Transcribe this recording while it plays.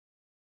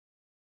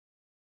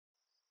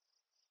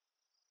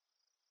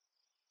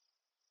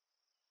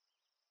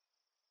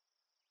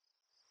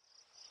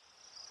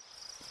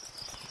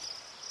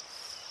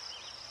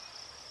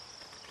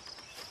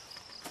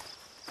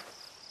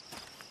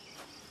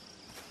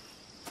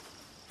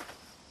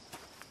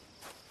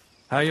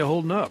How you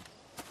holding up?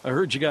 I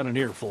heard you got an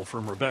earful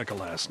from Rebecca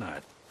last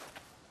night.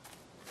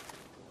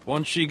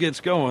 Once she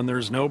gets going,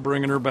 there's no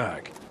bringing her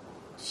back.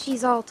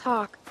 She's all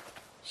talk.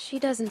 She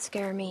doesn't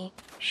scare me.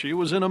 She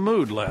was in a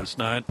mood last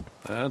night,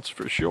 that's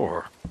for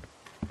sure.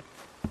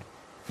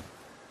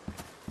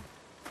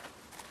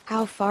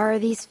 How far are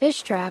these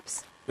fish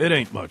traps? It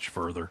ain't much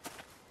further.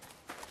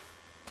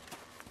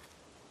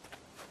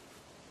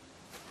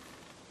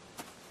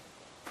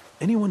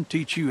 Anyone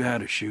teach you how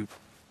to shoot?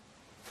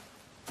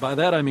 By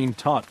that I mean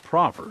taught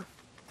proper.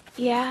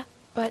 Yeah,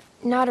 but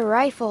not a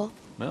rifle.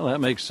 Well,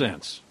 that makes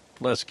sense.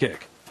 Less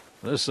kick.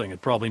 This thing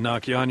would probably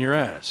knock you on your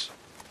ass.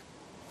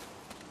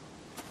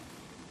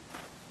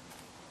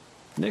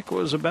 Nick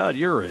was about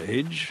your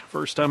age,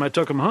 first time I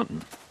took him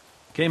hunting.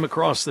 Came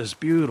across this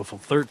beautiful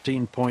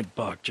 13-point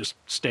buck just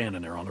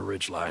standing there on the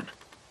ridgeline.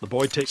 The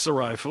boy takes the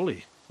rifle,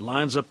 he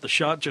lines up the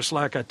shot just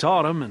like I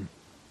taught him, and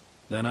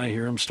then I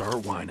hear him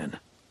start whining.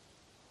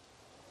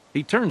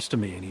 He turns to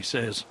me and he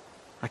says,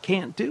 "I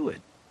can't do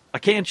it. I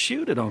can't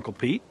shoot it, Uncle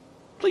Pete.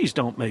 Please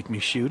don't make me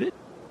shoot it."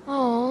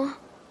 Oh,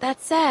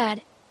 that's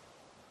sad.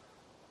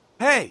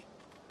 Hey!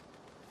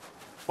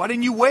 Why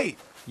didn't you wait?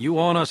 You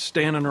want us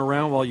standing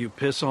around while you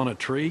piss on a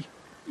tree?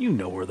 You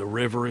know where the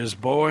river is,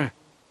 boy.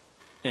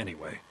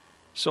 Anyway,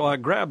 so I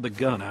grabbed the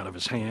gun out of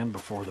his hand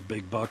before the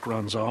big buck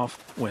runs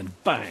off, when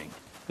bang,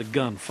 the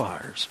gun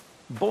fires.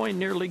 Boy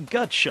nearly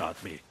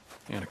gut-shot me,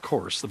 and of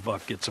course the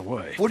buck gets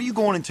away. What are you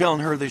going and telling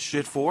her this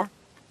shit for?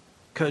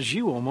 'Cause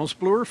you almost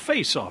blew her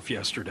face off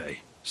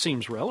yesterday.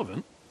 Seems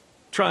relevant.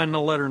 Trying to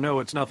let her know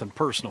it's nothing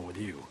personal with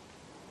you.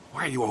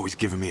 Why are you always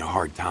giving me a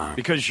hard time?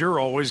 Because you're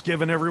always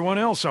giving everyone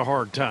else a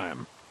hard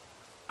time.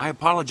 I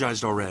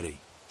apologized already.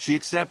 She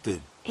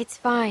accepted. It's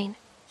fine.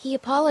 He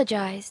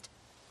apologized.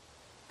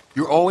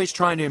 You're always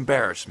trying to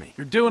embarrass me.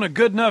 You're doing a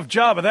good enough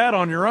job of that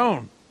on your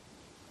own.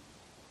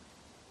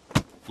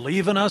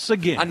 Leaving us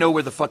again. I know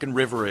where the fucking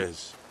river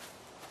is.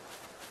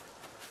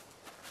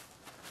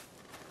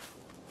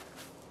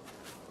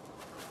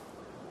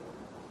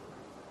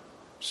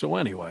 So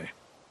anyway,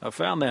 I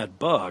found that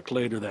buck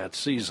later that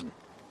season.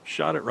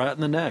 Shot it right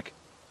in the neck.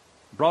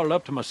 Brought it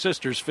up to my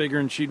sister's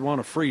figuring she'd want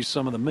to freeze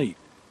some of the meat.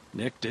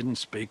 Nick didn't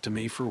speak to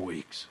me for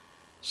weeks.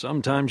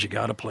 Sometimes you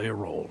gotta play a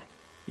role,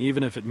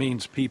 even if it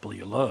means people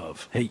you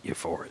love hate you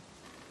for it.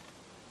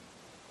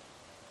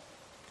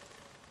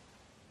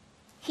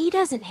 He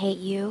doesn't hate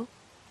you.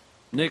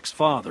 Nick's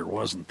father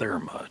wasn't there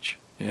much,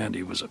 and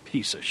he was a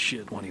piece of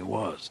shit when he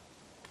was.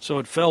 So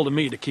it fell to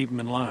me to keep him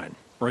in line,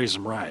 raise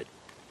him right.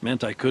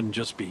 Meant I couldn't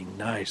just be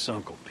nice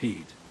Uncle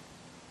Pete.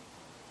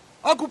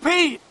 Uncle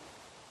Pete!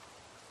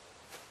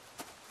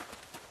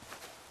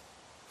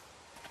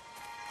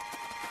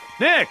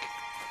 Nick!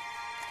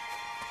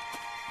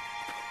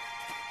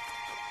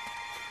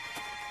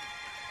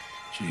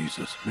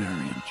 Jesus, Mary,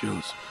 and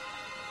Joseph.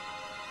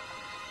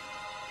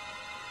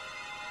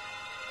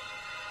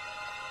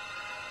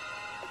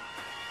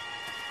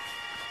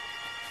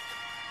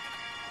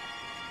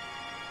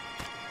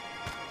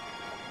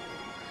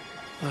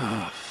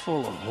 Ah,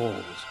 full of holes.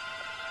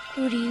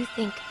 Who do you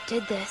think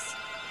did this?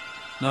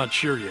 Not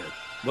sure yet,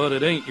 but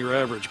it ain't your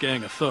average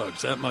gang of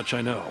thugs, that much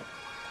I know.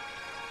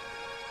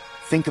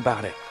 Think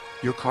about it.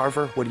 You're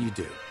Carver, what do you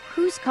do?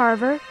 Who's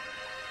Carver?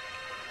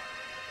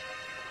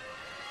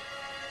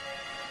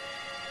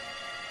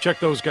 Check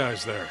those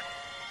guys there.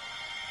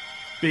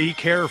 Be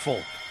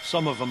careful.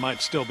 Some of them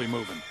might still be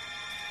moving.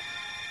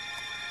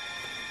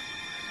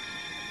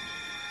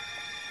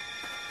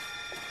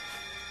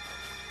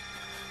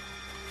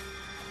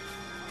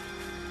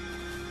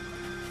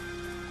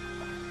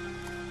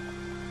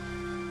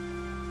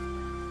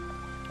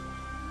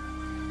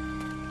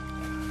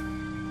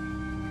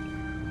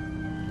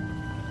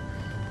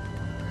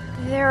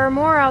 There are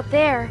more out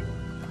there.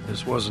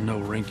 This wasn't no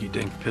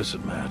rinky-dink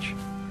pissing match.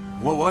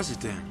 What was it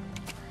then?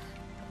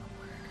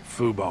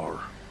 FUBAR.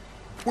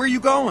 Where are you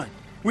going?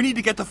 We need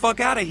to get the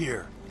fuck out of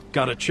here.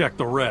 Gotta check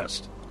the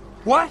rest.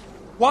 What?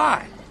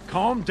 Why?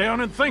 Calm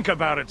down and think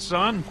about it,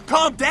 son.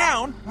 Calm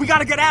down! We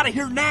gotta get out of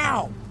here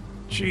now!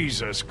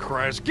 Jesus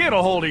Christ, get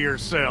a hold of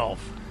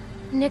yourself.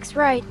 Nick's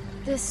right.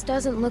 This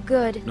doesn't look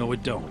good. No,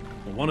 it don't.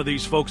 One of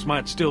these folks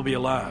might still be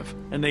alive,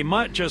 and they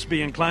might just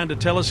be inclined to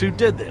tell us who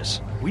did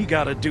this. We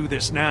gotta do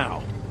this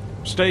now.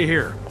 Stay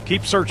here.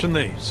 Keep searching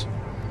these.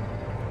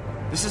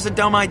 This is a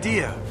dumb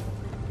idea.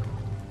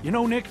 You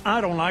know, Nick,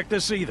 I don't like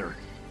this either.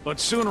 But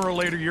sooner or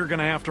later, you're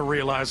gonna have to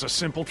realize a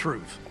simple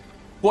truth.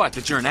 What,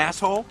 that you're an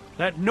asshole?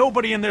 That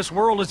nobody in this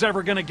world is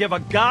ever gonna give a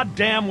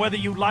goddamn whether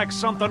you like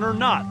something or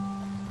not.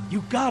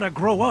 You gotta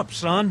grow up,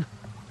 son.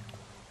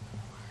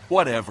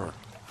 Whatever.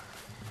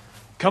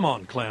 Come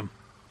on, Clem.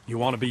 You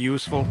want to be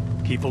useful?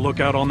 Keep a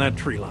lookout on that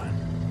tree line.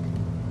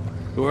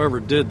 Whoever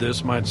did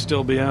this might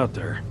still be out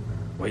there,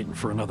 waiting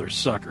for another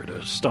sucker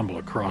to stumble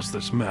across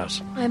this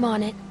mess. I'm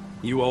on it.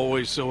 You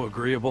always so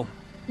agreeable?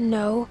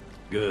 No.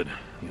 Good.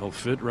 You'll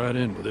fit right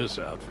in with this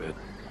outfit.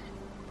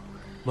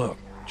 Look,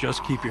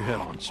 just keep your head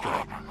on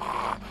straight.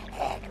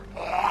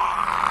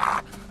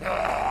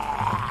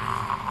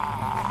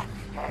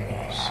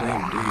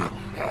 Same deal.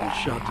 was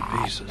shot to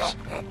pieces.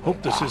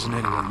 Hope this isn't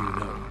anyone you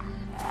know.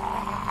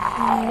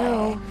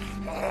 No.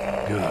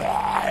 Good.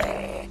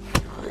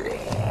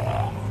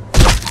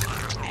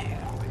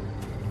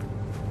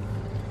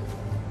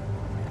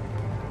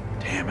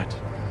 Damn it.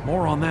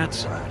 More on that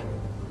side.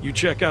 You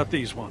check out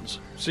these ones.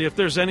 See if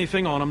there's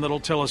anything on them that'll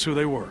tell us who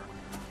they were.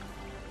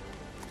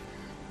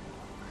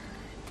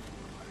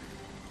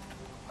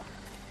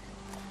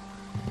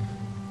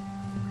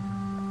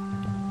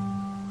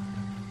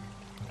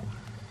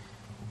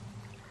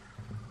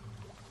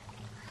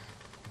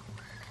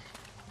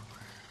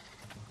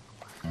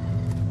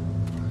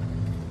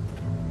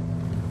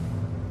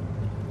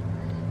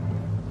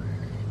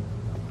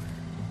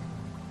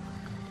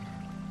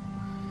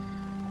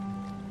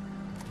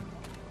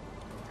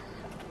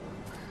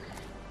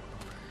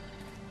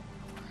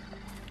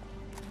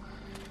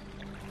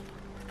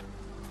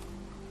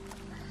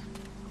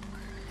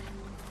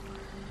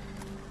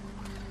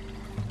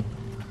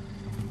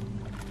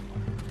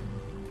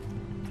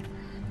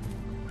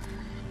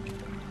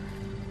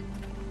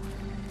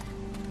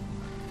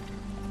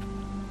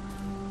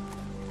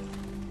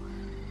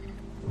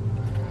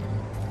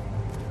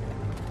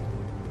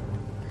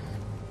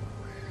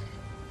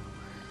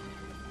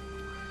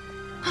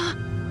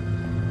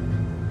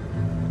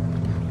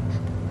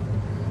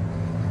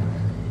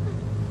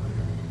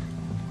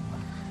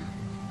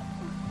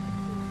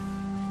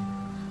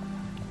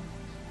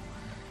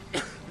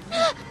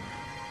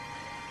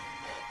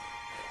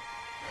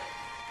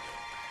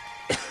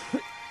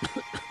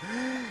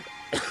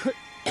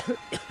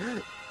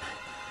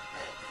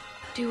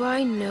 Do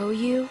I know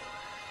you?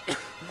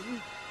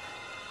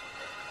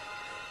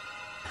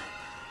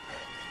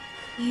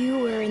 You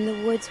were in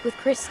the woods with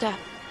Krista.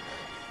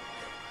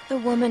 The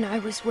woman I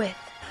was with.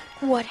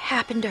 What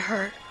happened to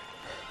her?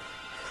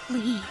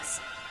 Please,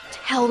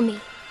 tell me.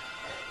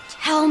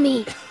 Tell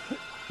me.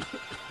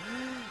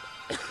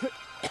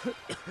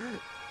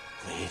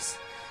 Please.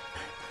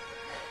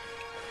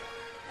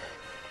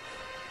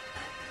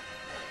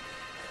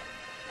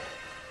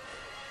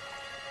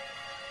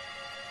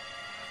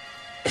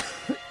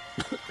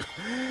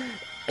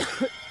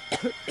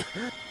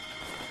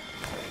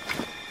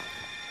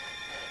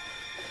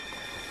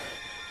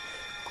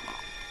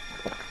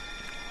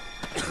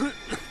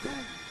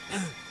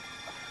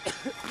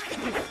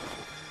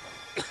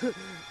 Thank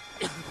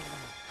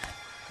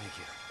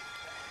you.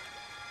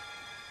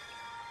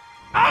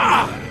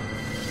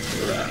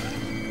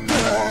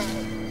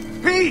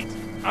 Pete!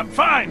 I'm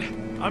fine.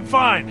 I'm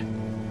fine.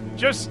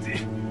 Just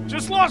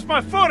lost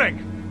my footing.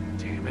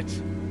 Damn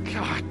it.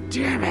 God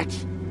damn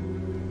it.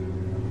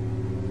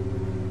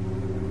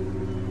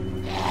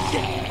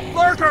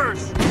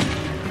 Lurkers!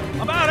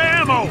 I'm out of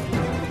ammo.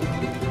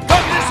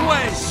 Come this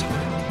way!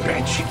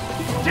 Bitch.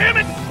 Damn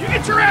it! You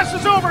get your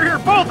asses over here,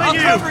 both of I'll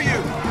you! cover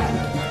you!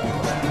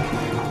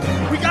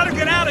 We gotta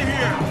get out of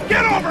here!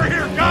 Get over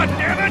here,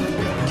 goddammit!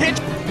 Can't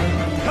you...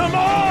 Come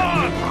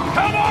on!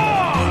 Come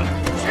on!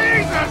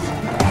 Jesus!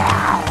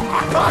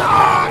 Come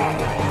on!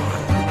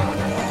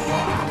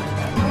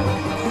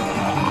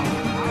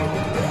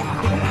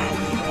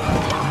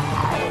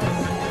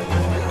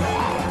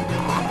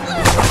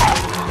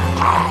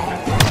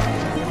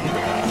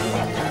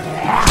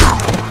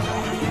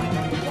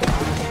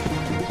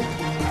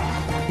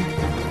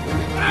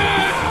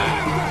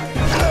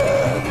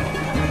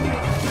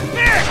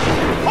 Nick!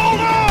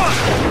 Hold on!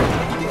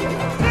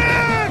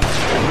 Nick!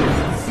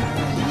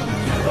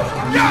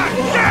 God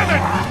damn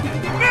it!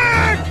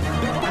 Nick!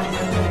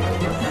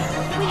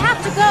 We have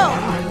to go.